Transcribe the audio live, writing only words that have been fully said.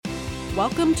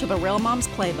Welcome to the Real Moms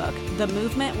Playbook, the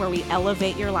movement where we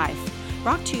elevate your life.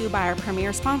 Brought to you by our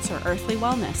premier sponsor, Earthly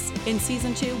Wellness. In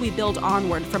Season 2, we build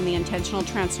onward from the intentional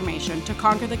transformation to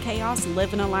conquer the chaos,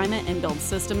 live in alignment, and build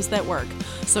systems that work.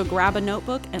 So grab a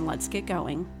notebook and let's get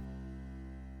going.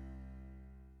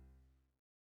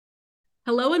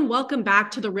 Hello and welcome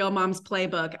back to the Real Moms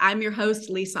Playbook. I'm your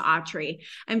host, Lisa Autry.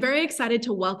 I'm very excited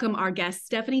to welcome our guest,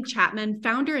 Stephanie Chapman,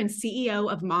 founder and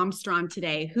CEO of Momstrong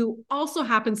today, who also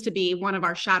happens to be one of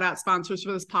our shout-out sponsors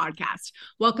for this podcast.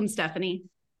 Welcome, Stephanie.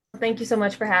 Thank you so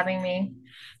much for having me.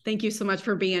 Thank you so much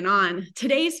for being on.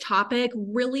 Today's topic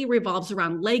really revolves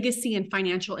around legacy and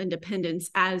financial independence,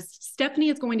 as Stephanie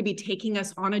is going to be taking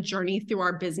us on a journey through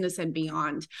our business and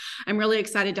beyond. I'm really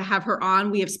excited to have her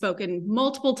on. We have spoken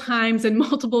multiple times in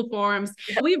multiple forums.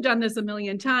 We've done this a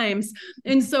million times.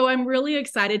 And so I'm really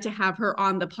excited to have her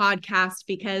on the podcast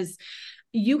because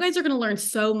you guys are going to learn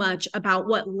so much about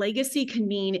what legacy can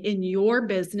mean in your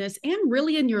business and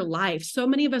really in your life. So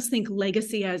many of us think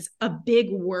legacy as a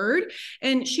big word,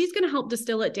 and she's going to help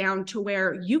distill it down to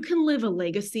where you can live a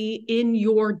legacy in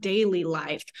your daily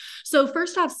life. So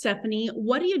first off, Stephanie,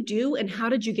 what do you do and how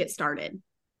did you get started?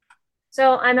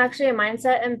 So I'm actually a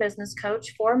mindset and business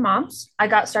coach for moms. I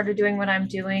got started doing what I'm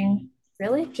doing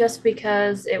really just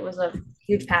because it was a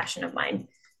huge passion of mine.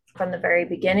 From the very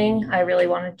beginning, I really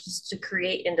wanted just to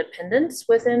create independence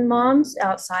within moms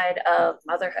outside of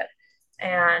motherhood.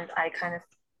 And I kind of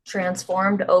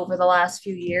transformed over the last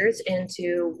few years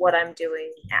into what I'm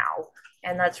doing now.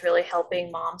 And that's really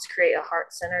helping moms create a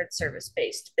heart-centered,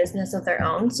 service-based business of their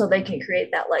own so they can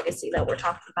create that legacy that we're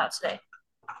talking about today.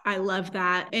 I love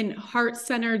that. And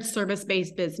heart-centered,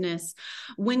 service-based business.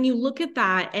 When you look at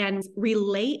that and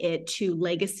relate it to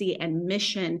legacy and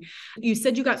mission, you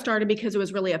said you got started because it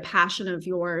was really a passion of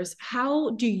yours.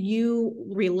 How do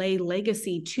you relay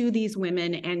legacy to these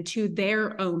women and to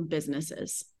their own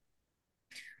businesses?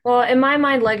 Well, in my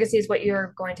mind, legacy is what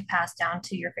you're going to pass down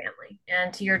to your family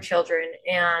and to your children.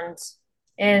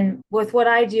 And with what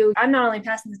I do, I'm not only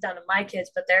passing this down to my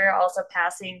kids, but they're also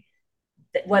passing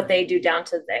what they do down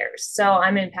to theirs. So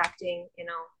I'm impacting,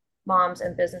 moms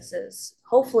and businesses,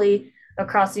 hopefully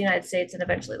across the United States and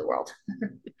eventually the world.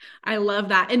 I love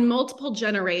that. In multiple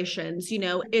generations,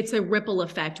 it's a ripple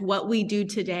effect. What we do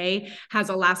today has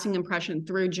a lasting impression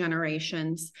through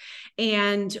generations.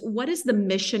 And what is the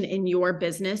mission in your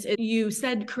business? You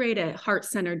said create a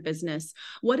heart-centered business.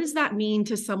 What does that mean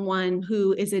to someone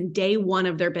who is in day one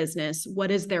of their business?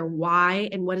 What is their why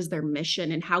and what is their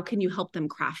mission? And how can you help them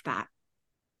craft that?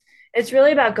 It's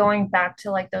really about going back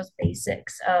to like those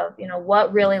basics of,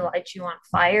 what really lights you on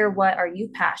fire? What are you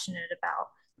passionate about?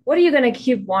 What are you going to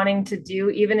keep wanting to do,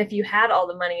 even if you had all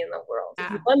the money in the world?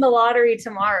 If you won the lottery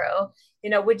tomorrow,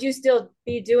 would you still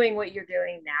be doing what you're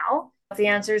doing now? If the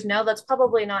answer is no, that's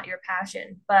probably not your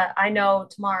passion. But I know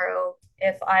tomorrow,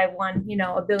 if I won,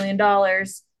 $1 billion, I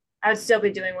would still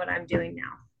be doing what I'm doing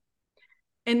now.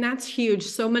 And that's huge.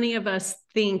 So many of us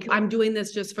think I'm doing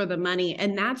this just for the money.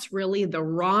 And that's really the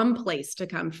wrong place to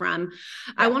come from.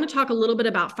 I want to talk a little bit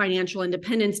about financial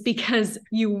independence because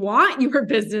you want your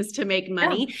business to make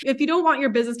money. Yeah. If you don't want your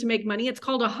business to make money, it's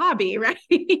called a hobby, right?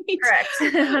 Correct.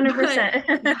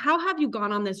 100%. But how have you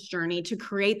gone on this journey to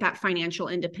create that financial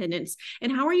independence?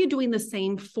 And how are you doing the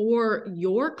same for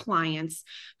your clients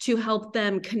to help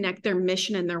them connect their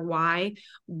mission and their why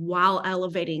while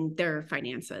elevating their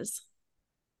finances?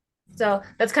 So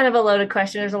that's kind of a loaded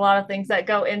question. There's a lot of things that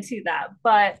go into that.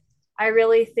 But I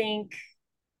really think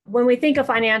when we think of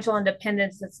financial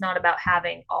independence, it's not about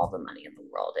having all the money in the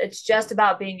world. It's just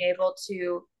about being able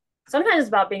to, sometimes it's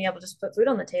about being able to just put food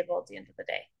on the table at the end of the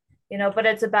day, but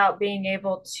it's about being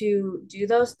able to do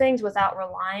those things without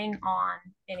relying on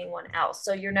anyone else.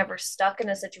 So you're never stuck in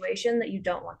a situation that you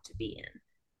don't want to be in.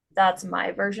 That's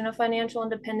my version of financial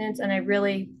independence. And I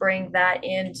really bring that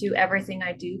into everything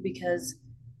I do because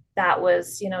that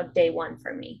was, day one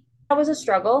for me. That was a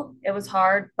struggle. It was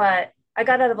hard, but I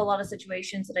got out of a lot of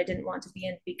situations that I didn't want to be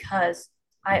in because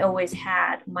I always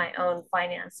had my own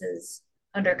finances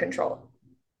under control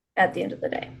at the end of the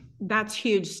day. That's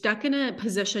huge. Stuck in a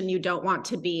position you don't want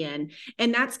to be in.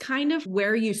 And that's kind of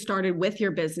where you started with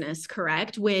your business,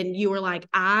 correct? When you were like,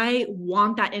 I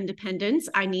want that independence.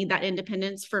 I need that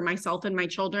independence for myself and my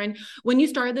children. When you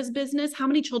started this business, how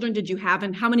many children did you have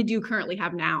and how many do you currently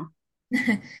have now?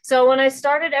 So when I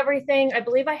started everything, I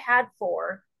believe I had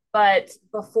 4, but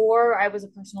before I was a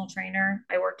personal trainer,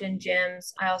 I worked in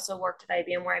gyms. I also worked at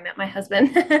IBM where I met my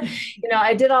husband.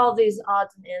 I did all these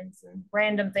odds and ends and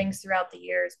random things throughout the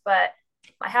years, but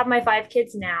I have my 5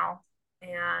 kids now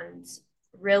and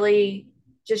really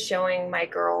just showing my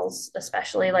girls,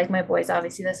 especially like my boys,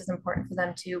 obviously this is important for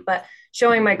them too, but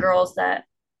showing my girls that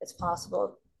it's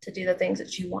possible to do the things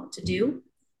that you want to do.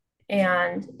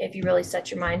 And if you really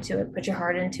set your mind to it, put your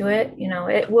heart into it,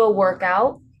 it will work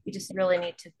out. You just really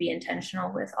need to be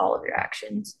intentional with all of your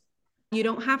actions. You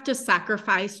don't have to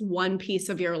sacrifice one piece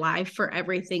of your life for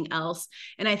everything else.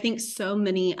 And I think so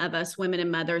many of us women and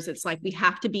mothers, it's like we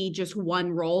have to be just one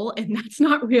role, and that's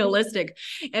not realistic,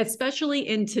 especially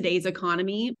in today's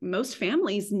economy. Most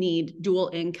families need dual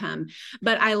income.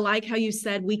 But I like how you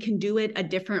said we can do it a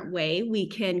different way. We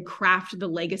can craft the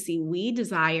legacy we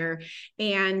desire,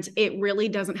 and it really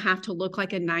doesn't have to look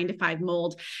like a 9-to-5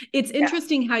 mold. It's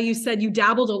interesting how you said you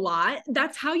dabbled a lot.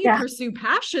 That's how you pursue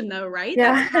passion, though, right?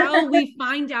 That's how we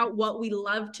find out what we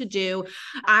love to do.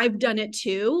 I've done it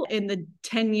too. In the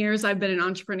 10 years I've been an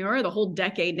entrepreneur, the whole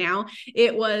decade now,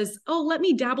 it was, oh, let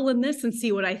me dabble in this and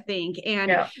see what I think.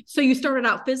 And so you started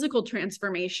out physical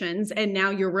transformations, and now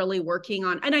you're really working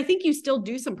on, and I think you still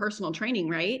do some personal training,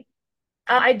 right?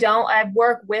 I don't. I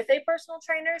work with a personal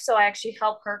trainer. So I actually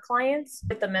help her clients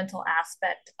with the mental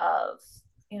aspect of,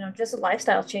 just a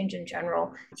lifestyle change in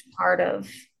general. It's part of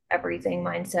everything.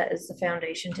 Mindset is the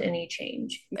foundation to any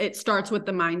change. It starts with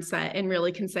the mindset and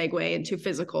really can segue into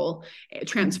physical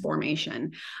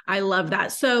transformation. I love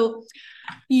that. So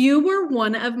you were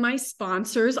one of my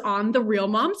sponsors on the Real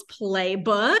Moms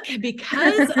Playbook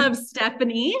because of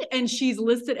Stephanie, and she's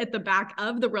listed at the back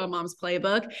of the Real Moms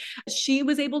Playbook. She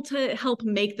was able to help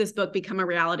make this book become a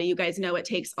reality. You guys know it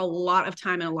takes a lot of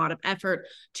time and a lot of effort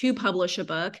to publish a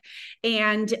book.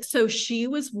 And so she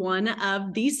was one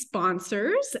of these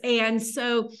sponsors. And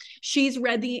so she's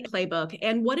read the playbook.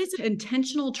 And what does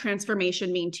intentional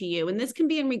transformation mean to you? And this can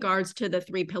be in regards to the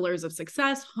 3 pillars of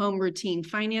success: home, routine,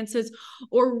 finances,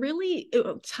 or really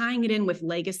tying it in with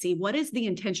legacy. What does the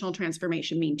intentional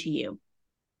transformation mean to you?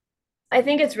 I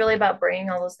think it's really about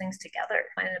bringing all those things together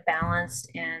in a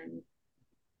balanced and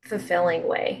fulfilling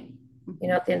way.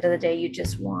 At the end of the day, you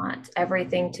just want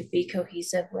everything to be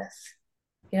cohesive with,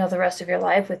 the rest of your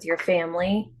life, with your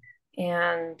family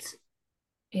and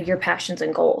your passions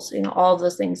and goals, all of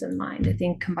those things in mind. I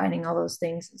think combining all those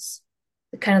things is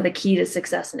kind of the key to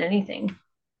success in anything.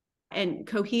 And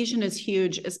cohesion is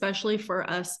huge, especially for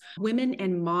us women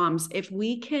and moms. If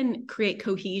we can create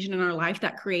cohesion in our life,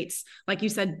 that creates, like you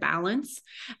said, balance,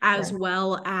 as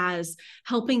well as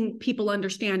helping people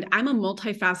understand I'm a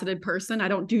multifaceted person. I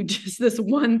don't do just this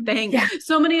one thing.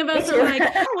 So many of us are like,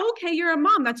 oh, okay, you're a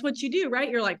mom. That's what you do, right?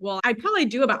 You're like, well, I probably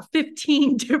do about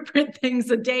 15 different things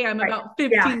a day. I'm about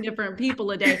 15 different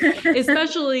people a day,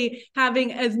 especially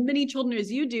having as many children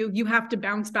as you do. You have to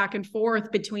bounce back and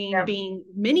forth between being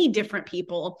many different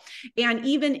people, and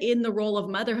even in the role of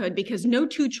motherhood, because no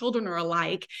 2 children are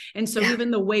alike. And so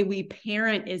even the way we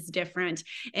parent is different.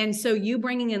 And so you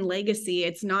bringing in legacy,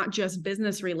 it's not just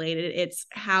business related, it's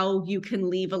how you can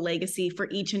leave a legacy for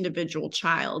each individual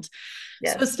child.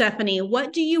 So Stephanie,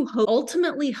 what do you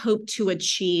ultimately hope to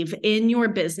achieve in your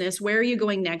business? Where are you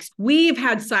going next? We've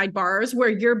had sidebars where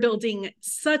you're building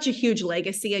such a huge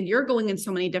legacy and you're going in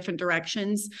so many different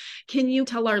directions. Can you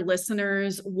tell our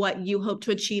listeners what you hope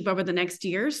to achieve over the next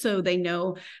year so they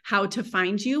know how to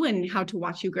find you and how to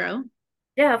watch you grow?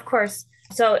 Yeah, of course.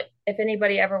 So if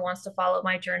anybody ever wants to follow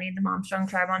my journey, the Momstrong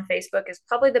Tribe on Facebook is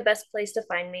probably the best place to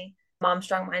find me.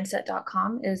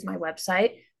 Momstrongmindset.com is my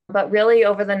website. But really,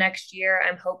 over the next year,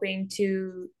 I'm hoping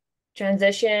to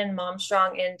transition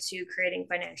Momstrong into creating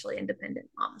financially independent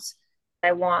moms.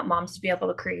 I want moms to be able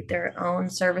to create their own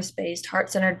service-based,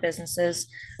 heart-centered businesses.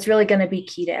 It's really going to be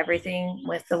key to everything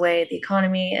with the way the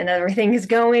economy and everything is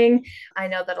going. I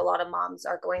know that a lot of moms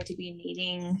are going to be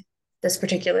needing this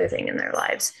particular thing in their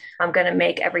lives. I'm going to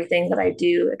make everything that I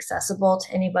do accessible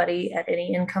to anybody at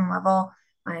any income level.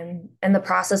 I'm in the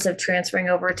process of transferring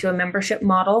over to a membership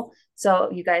model.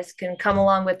 So you guys can come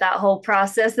along with that whole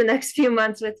process the next few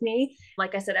months with me.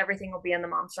 Like I said, everything will be in the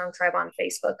Momstrong Tribe on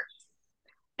Facebook.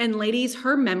 And ladies,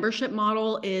 her membership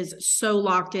model is so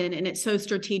locked in and it's so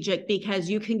strategic because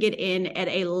you can get in at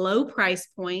a low price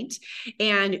point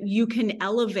and you can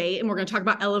elevate. And we're going to talk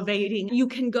about elevating. You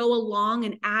can go along,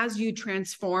 and as you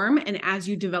transform and as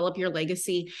you develop your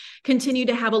legacy, continue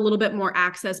to have a little bit more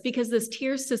access, because this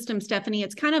tier system, Stephanie,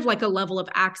 it's kind of like a level of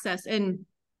access and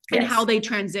how they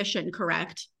transition,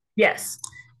 correct? Yes.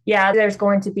 Yeah, there's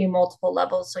going to be multiple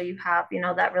levels. So you have,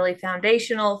 that really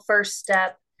foundational first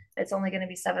step. It's only going to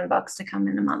be $7 to come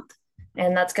in a month.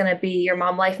 And that's going to be your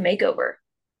mom life makeover.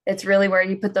 It's really where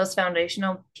you put those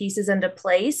foundational pieces into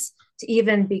place to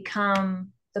even become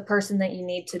the person that you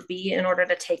need to be in order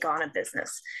to take on a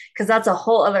business. Because that's a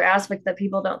whole other aspect that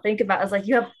people don't think about. It's like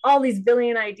you have all these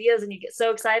billion ideas and you get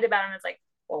so excited about them. It's like,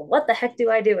 well, what the heck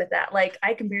do I do with that? Like,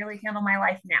 I can barely handle my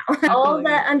life now. All of Absolutely.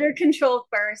 that under control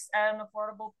first at an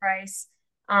affordable price.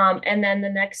 And then the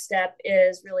next step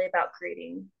is really about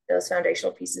creating those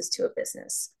foundational pieces to a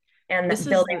business and This is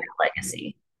building the that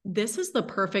legacy. This is the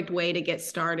perfect way to get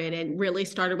started, and really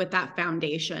started with that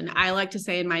foundation. I like to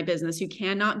say in my business, you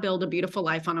cannot build a beautiful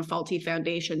life on a faulty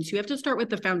foundation. So you have to start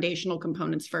with the foundational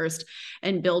components first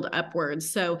and build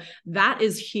upwards. So that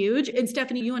is huge. And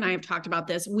Stephanie, you and I have talked about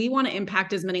this. We want to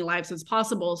impact as many lives as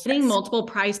possible. Setting multiple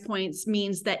price points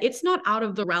means that it's not out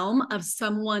of the realm of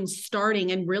someone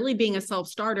starting and really being a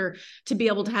self-starter to be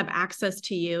able to have access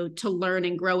to you to learn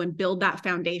and grow and build that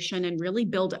foundation and really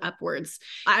build upwards.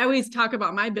 I always talk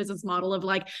about my business model of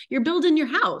like, you're building your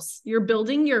house, you're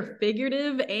building your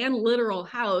figurative and literal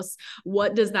house.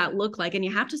 What does that look like? And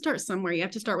you have to start somewhere. You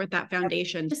have to start with that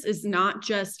foundation. This is not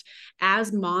just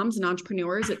as moms and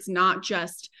entrepreneurs, it's not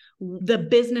just the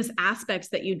business aspects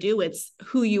that you do, it's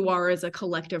who you are as a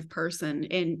collective person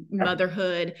in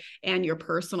motherhood and your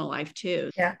personal life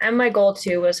too. Yeah. And my goal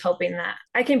too was hoping that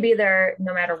I can be there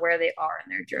no matter where they are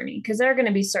in their journey. Because there are going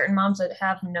to be certain moms that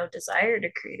have no desire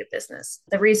to create a business.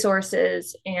 The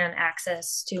resources and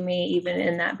access to me, even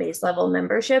in that base level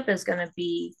membership, is going to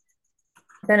be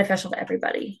beneficial to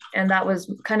everybody. And that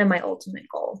was kind of my ultimate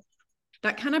goal.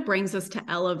 That kind of brings us to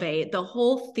Elevate. The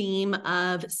whole theme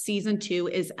of season 2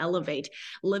 is Elevate,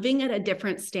 living at a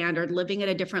different standard, living at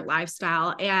a different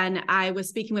lifestyle. And I was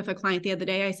speaking with a client the other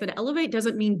day. I said, Elevate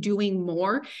doesn't mean doing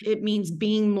more. It means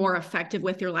being more effective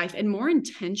with your life and more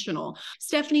intentional.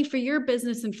 Stephanie, for your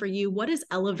business and for you, what does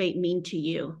Elevate mean to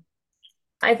you?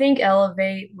 I think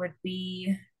Elevate would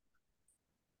be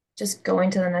just going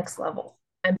to the next level.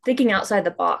 I'm thinking outside the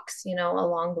box,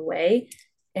 along the way,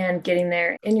 and getting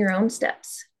there in your own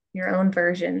steps, your own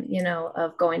version,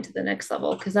 of going to the next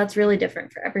level, because that's really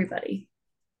different for everybody.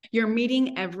 You're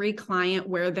meeting every client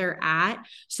where they're at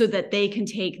so that they can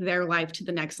take their life to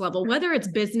the next level, whether it's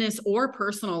business or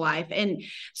personal life. And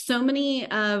so many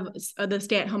of the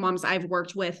stay-at-home moms I've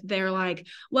worked with, they're like,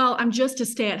 well, I'm just a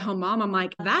stay-at-home mom. I'm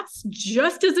like, that's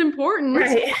just as important.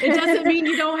 Right. It doesn't mean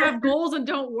you don't have goals and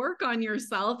don't work on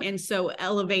yourself. And so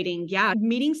elevating,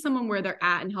 meeting someone where they're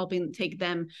at and helping take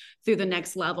them through the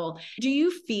next level. Do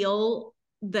you feel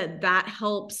that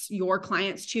helps your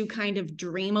clients to kind of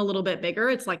dream a little bit bigger?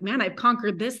 It's like, man, I've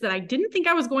conquered this that I didn't think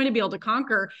I was going to be able to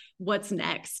conquer. What's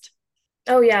next?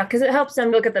 Oh yeah, because it helps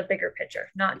them look at the bigger picture,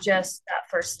 not just that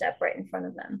first step right in front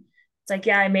of them. It's like,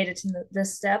 yeah, I made it to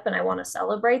this step and I want to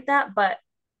celebrate that, but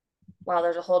wow,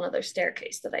 there's a whole nother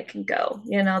staircase that I can go.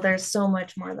 There's so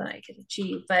much more that I can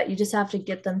achieve, but you just have to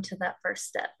get them to that first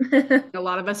step. A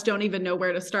lot of us don't even know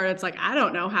where to start. It's like, I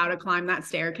don't know how to climb that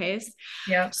staircase.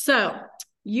 Yeah. So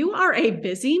you are a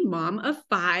busy mom of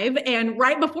 5. And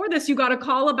right before this, you got a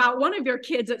call about one of your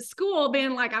kids at school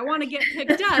being like, I want to get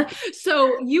picked up.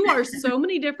 So you are so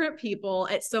many different people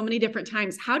at so many different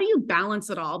times. How do you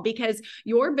balance it all? Because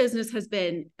your business has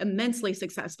been immensely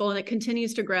successful and it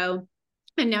continues to grow.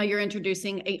 And now you're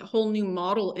introducing a whole new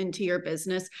model into your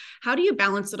business. How do you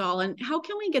balance it all? And how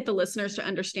can we get the listeners to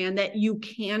understand that you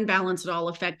can balance it all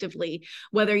effectively,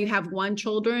 whether you have 1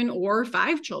 children or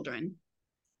 5 children?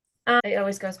 It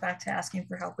always goes back to asking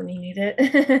for help when you need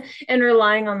it and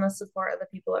relying on the support of the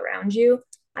people around you.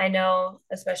 I know,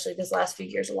 especially this last few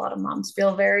years, a lot of moms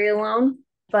feel very alone,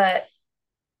 but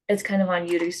it's kind of on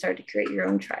you to start to create your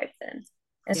own tribe then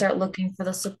and start looking for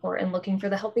the support and looking for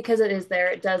the help, because it is there,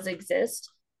 it does exist.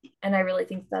 And I really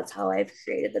think that's how I've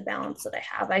created the balance that I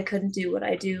have. I couldn't do what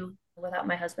I do without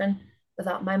my husband,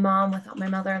 without my mom, without my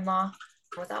mother-in-law,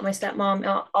 without my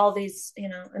stepmom, all these,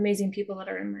 amazing people that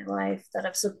are in my life that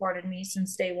have supported me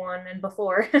since day one and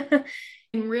before.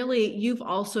 And really, you've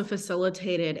also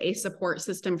facilitated a support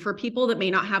system for people that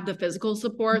may not have the physical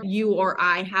support you or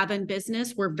I have in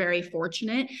business. We're very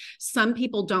fortunate. Some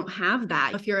people don't have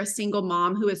that. If you're a single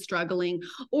mom who is struggling,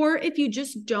 or if you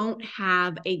just don't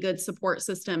have a good support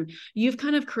system, you've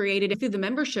kind of created it through the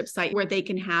membership site where they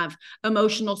can have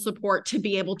emotional support to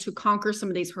be able to conquer some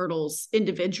of these hurdles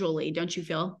individually, don't you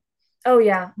feel? Oh,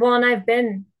 yeah. Well, and I've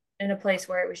been in a place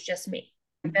where it was just me.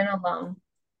 I've been alone.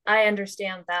 I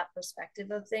understand that perspective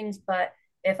of things, but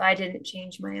if I didn't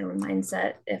change my own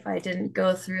mindset, if I didn't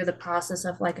go through the process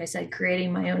of, like I said,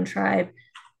 creating my own tribe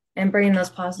and bringing those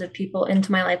positive people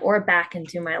into my life or back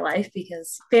into my life,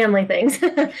 because family things,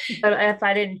 but if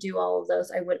I didn't do all of those,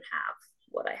 I wouldn't have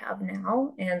what I have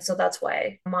now. And so that's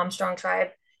why Mom Strong Tribe,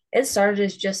 it started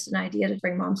as just an idea to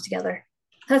bring moms together.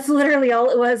 That's literally all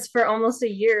it was for almost a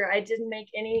year. I didn't make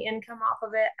any income off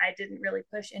of it. I didn't really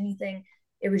push anything.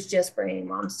 It was just bringing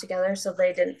moms together so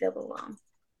they didn't feel alone.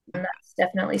 And that's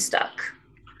definitely stuck.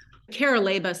 Kara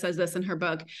Leba says this in her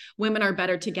book, Women Are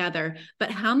Better Together.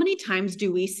 But how many times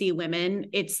do we see women?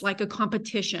 It's like a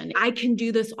competition. I can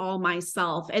do this all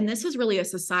myself. And this is really a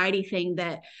society thing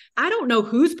that I don't know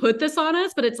who's put this on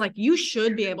us, but it's like, you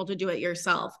should be able to do it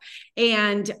yourself.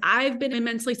 And I've been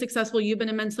immensely successful. You've been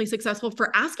immensely successful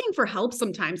for asking for help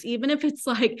sometimes, even if it's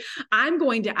like, I'm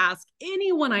going to ask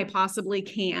anyone I possibly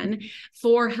can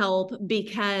for help,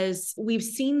 because we've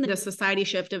seen the society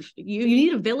shift of you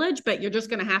need a village, but you're just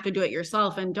going to have to do it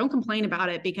yourself, and don't complain about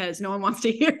it because no one wants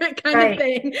to hear it kind of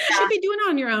thing. You should be doing it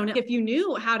on your own if you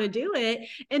knew how to do it.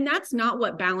 And that's not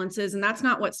what balance is. And that's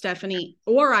not what Stephanie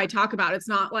or I talk about. It's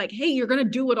not like, hey, you're going to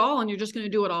do it all and you're just going to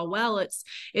do it all well.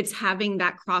 It's having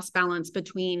that cross balance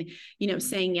between,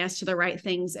 saying yes to the right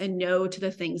things and no to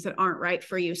the things that aren't right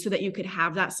for you, so that you could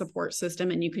have that support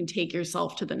system and you can take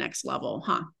yourself to the next level.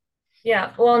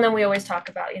 Yeah. Well, and then we always talk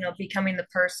about, becoming the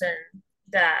person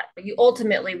that you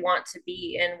ultimately want to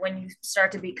be. And when you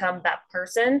start to become that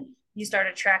person, you start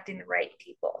attracting the right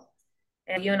people.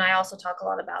 And you and I also talk a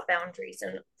lot about boundaries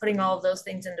and putting all of those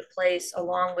things into place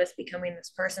along with becoming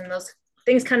this person. Those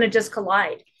things kind of just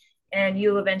collide. And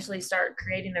you eventually start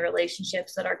creating the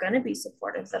relationships that are going to be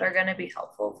supportive, that are going to be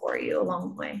helpful for you along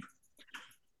the way.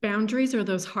 Boundaries are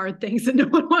those hard things that no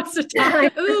one wants to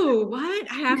talk. Ooh,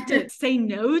 what? I have to say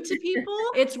no to people.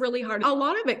 It's really hard. A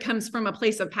lot of it comes from a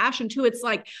place of passion too. It's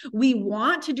like, we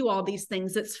want to do all these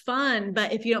things. It's fun,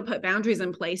 but if you don't put boundaries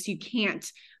in place, you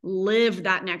can't live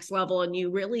that next level, and you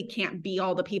really can't be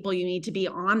all the people you need to be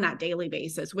on that daily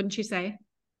basis. Wouldn't you say?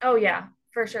 Oh yeah,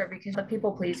 for sure. Because the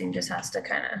people pleasing just has to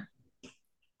kind of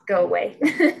go away.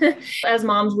 As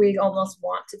moms, we almost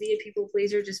want to be a people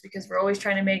pleaser just because we're always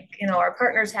trying to make, our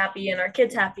partners happy and our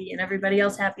kids happy and everybody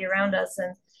else happy around us.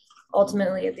 And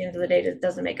ultimately, at the end of the day, it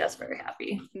doesn't make us very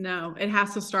happy. No, it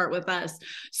has to start with us.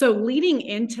 So leading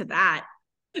into that,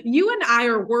 you and I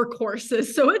are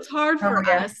workhorses, so it's hard for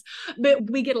us, but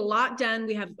we get a lot done.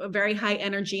 We have a very high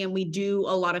energy and we do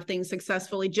a lot of things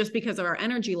successfully just because of our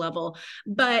energy level.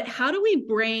 But how do we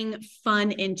bring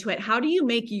fun into it? How do you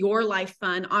make your life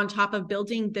fun on top of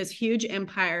building this huge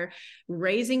empire,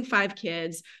 raising 5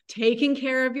 kids, taking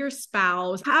care of your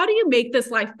spouse? How do you make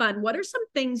this life fun? What are some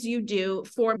things you do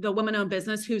for the woman-owned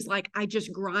business who's like, I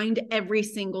just grind every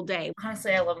single day?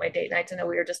 Honestly, I love my date nights. I know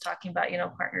we were just talking about,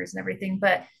 partners and everything,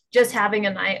 but just having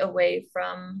a night away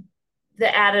from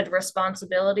the added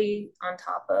responsibility on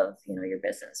top of, your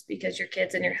business, because your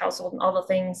kids and your household and all the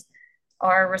things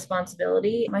are a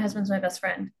responsibility. My husband's my best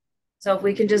friend. So if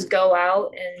we can just go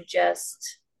out and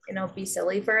just, be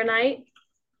silly for a night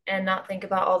and not think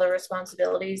about all the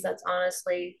responsibilities, that's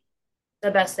honestly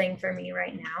the best thing for me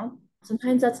right now.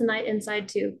 Sometimes that's a night inside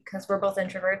too, because we're both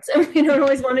introverts and we don't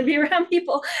always want to be around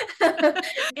people.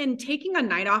 And taking a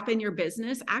night off in your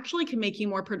business actually can make you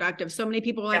more productive. So many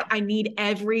people are like, I need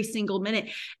every single minute.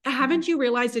 Haven't you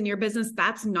realized in your business,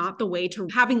 that's not the way to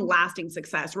having lasting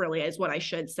success, really, is what I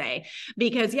should say.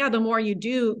 Because the more you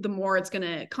do, the more it's going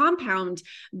to compound.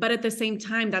 But at the same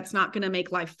time, that's not going to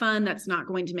make life fun. That's not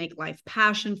going to make life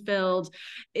passion filled.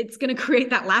 It's going to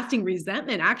create that lasting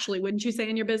resentment, actually, wouldn't you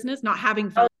say, in your business, not having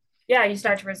fun? Yeah, you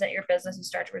start to resent your business, you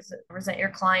start to resent your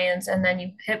clients, and then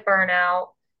you hit burnout,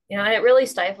 and it really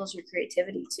stifles your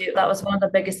creativity too. That was one of the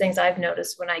biggest things I've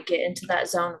noticed when I get into that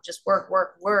zone of just work,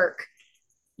 work, work.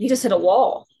 You just hit a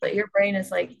wall, but your brain is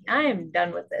like, I am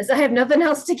done with this. I have nothing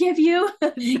else to give you.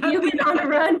 You've been on a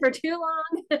run for too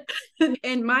long.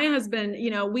 And my husband,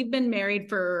 we've been married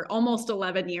for almost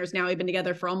 11 years now. We've been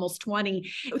together for almost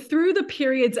 20. Through the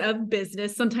periods of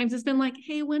business, sometimes it's been like,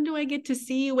 hey, when do I get to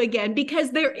see you again? Because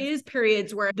there is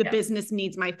periods where the business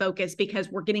needs my focus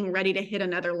because we're getting ready to hit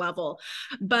another level.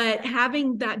 But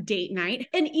having that date night,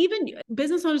 and even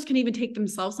business owners can even take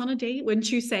themselves on a date,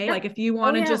 wouldn't you say? Like if you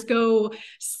want to just go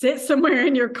sit somewhere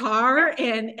in your car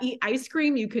and eat ice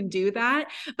cream, you can do that.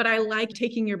 But I like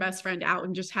taking your best friend out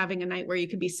and just having a night where you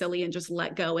can be silly and just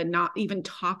let go and not even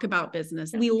talk about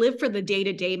business. We live for the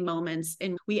day-to-day moments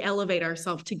and we elevate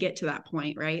ourselves to get to that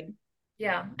point, right?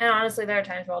 Yeah. And honestly, there are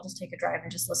times where I'll just take a drive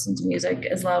and just listen to music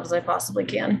as loud as I possibly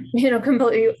can,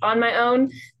 completely on my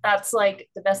own. That's like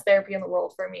the best therapy in the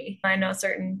world for me. I know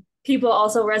certain people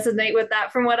also resonate with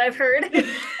that from what I've heard, but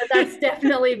that's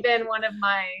definitely been one of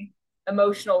my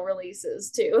emotional releases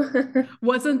too.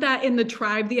 Wasn't that in the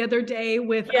tribe the other day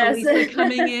with Elisa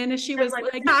coming in? And she was like,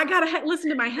 I gotta listen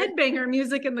to my headbanger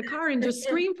music in the car and just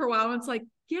scream for a while. And it's like,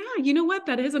 yeah, you know what?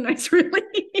 That is a nice relief.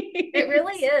 It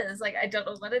really is. Like, I don't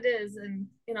know what it is. And,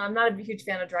 I'm not a huge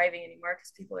fan of driving anymore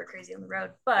because people are crazy on the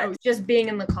road, but just being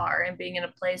in the car and being in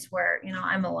a place where,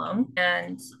 I'm alone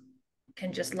and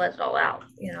can just let it all out,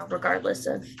 regardless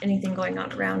of anything going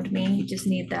on around me. You just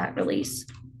need that release.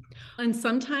 And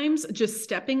sometimes just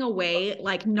stepping away,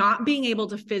 like not being able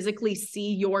to physically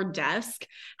see your desk,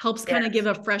 helps kind of give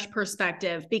a fresh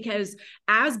perspective, because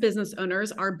as business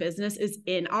owners, our business is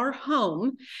in our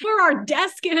home. Where our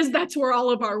desk is, that's where all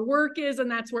of our work is.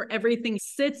 And that's where everything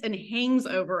sits and hangs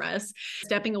over us.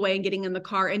 Stepping away and getting in the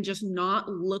car and just not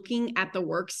looking at the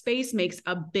workspace makes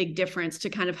a big difference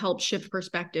to kind of help shift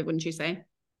perspective, wouldn't you say?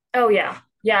 Oh, yeah.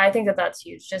 Yeah, I think that that's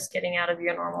huge. Just getting out of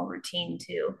your normal routine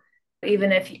too.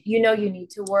 Even if you know you need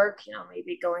to work,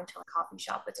 maybe going to a coffee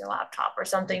shop with your laptop or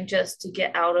something, just to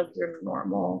get out of your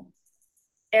normal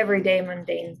everyday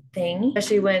mundane thing,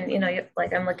 especially when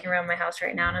like I'm looking around my house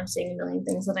right now and I'm seeing a million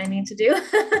things that I need to do.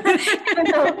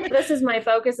 So this is my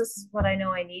focus, this is what I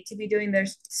know I need to be doing.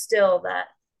 There's still that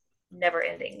never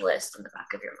ending list in the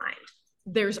back of your mind.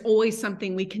 There's always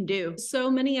something we can do. So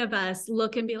many of us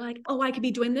look and be like, oh, I could be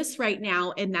doing this right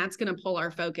now. And that's going to pull our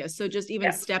focus. So just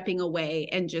even stepping away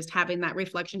and just having that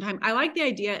reflection time. I like the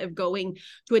idea of going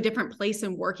to a different place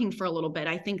and working for a little bit.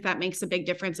 I think that makes a big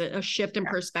difference, a shift in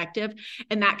perspective.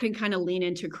 And that can kind of lean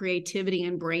into creativity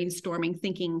and brainstorming,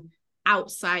 thinking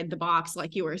outside the box,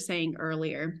 like you were saying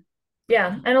earlier.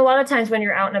 Yeah. And a lot of times when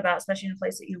you're out and about, especially in a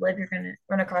place that you live, you're going to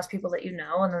run across people that and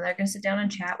then they're going to sit down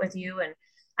and chat with you. And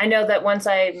I know that once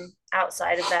I'm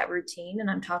outside of that routine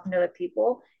and I'm talking to other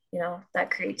people,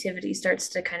 that creativity starts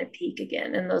to kind of peak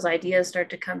again and those ideas start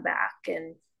to come back,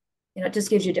 and it just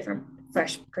gives you a different,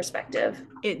 fresh perspective.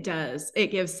 It does. It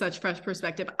gives such fresh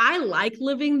perspective. I like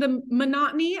living the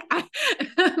monotony,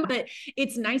 but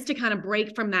it's nice to kind of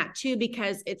break from that too,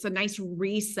 because it's a nice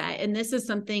reset. And this is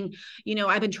something,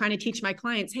 I've been trying to teach my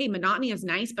clients, hey, monotony is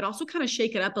nice, but also kind of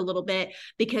shake it up a little bit,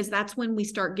 because that's when we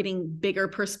start getting bigger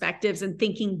perspectives and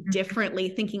thinking differently,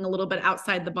 thinking a little bit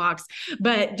outside the box.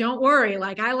 But don't worry,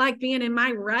 like I like being in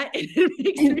my rut.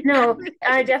 No,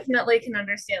 I definitely can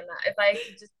understand that. If I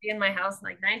could just be in my house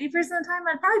like 90% of the time,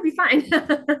 I'd probably be fine.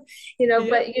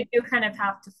 But you do kind of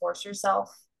have to force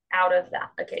yourself out of that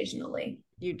occasionally.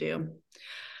 You do.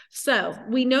 So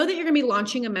we know that you're going to be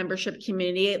launching a membership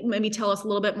community. Maybe tell us a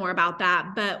little bit more about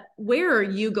that, but where are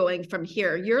you going from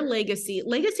here? Your legacy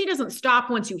doesn't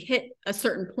stop once you hit a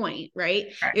certain point,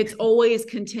 right? It's always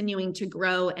continuing to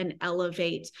grow and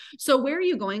elevate. So where are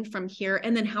you going from here?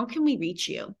 And then how can we reach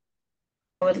you?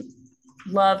 I would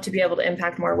love to be able to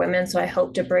impact more women. So I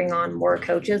hope to bring on more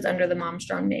coaches under the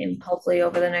MomStrong name, hopefully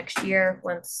over the next year,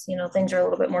 once, things are a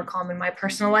little bit more calm in my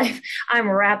personal life. I'm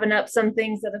wrapping up some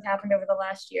things that have happened over the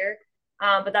last year.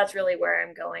 But that's really where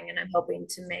I'm going. And I'm hoping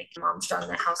to make MomStrong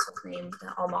the household name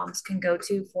that all moms can go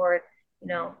to for,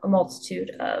 a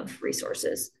multitude of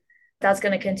resources. That's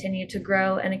going to continue to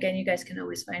grow. And again, you guys can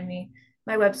always find me.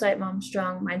 My website,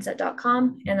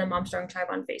 momstrongmindset.com, and the MomStrong Tribe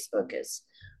on Facebook is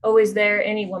always there.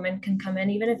 Any woman can come in,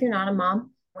 even if you're not a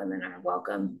mom. Women are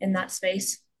welcome in that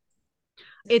space.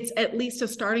 It's at least a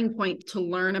starting point to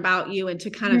learn about you and to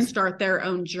kind of start their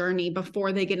own journey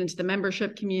before they get into the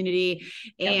membership community.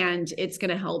 And it's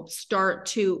going to help start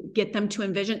to get them to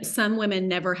envision. Some women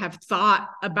never have thought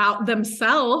about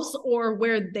themselves or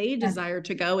where they desire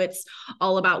to go. It's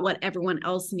all about what everyone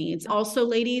else needs. Also,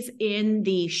 ladies, in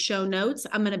the show notes,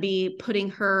 I'm going to be putting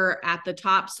her at the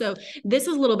top. So this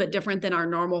is a little bit different than our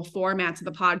normal formats of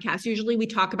the podcast. Usually we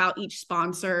talk about each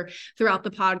sponsor throughout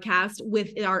the podcast.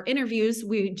 With our interviews,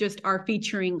 we just are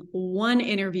featuring one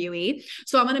interviewee.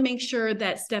 So I'm going to make sure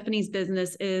that Stephanie's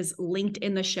business is linked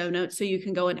in the show notes so you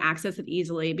can go and access it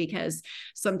easily, because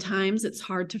sometimes it's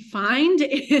hard to find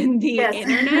in the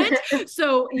internet.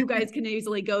 So you guys can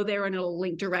easily go there and it'll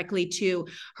link directly to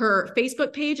her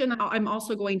Facebook page. And I'm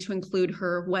also going to include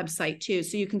her website too,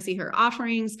 so you can see her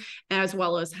offerings as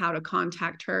well as how to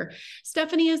contact her.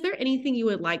 Stephanie, is there anything you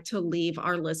would like to leave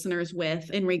our listeners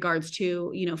with in regards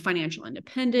to, financial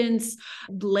independence,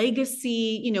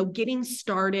 legacy, getting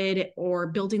started, or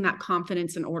building that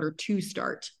confidence in order to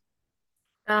start?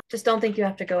 Just don't think you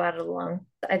have to go at it alone.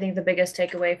 I think the biggest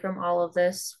takeaway from all of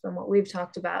this, from what we've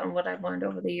talked about and what I've learned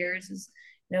over the years, is,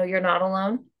 you're not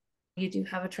alone. You do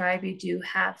have a tribe. You do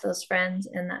have those friends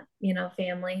and that,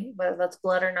 family, whether that's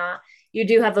blood or not. You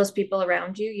do have those people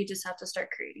around you. You just have to start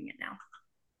creating it now.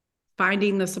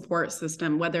 Finding the support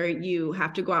system, whether you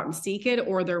have to go out and seek it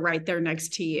or they're right there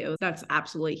next to you. That's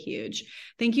absolutely huge.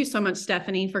 Thank you so much,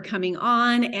 Stephanie, for coming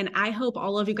on. And I hope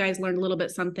all of you guys learned a little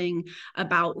bit something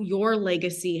about your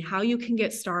legacy, how you can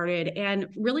get started, and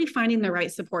really finding the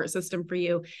right support system for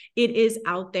you. It is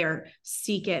out there.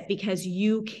 Seek it, because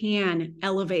you can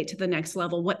elevate to the next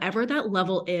level, whatever that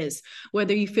level is,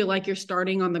 whether you feel like you're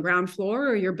starting on the ground floor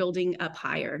or you're building up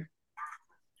higher.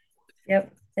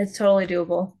 Yep. It's totally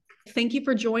doable. Thank you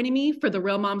for joining me for the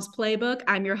Real Moms Playbook.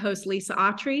 I'm your host, Lisa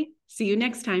Autry. See you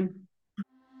next time.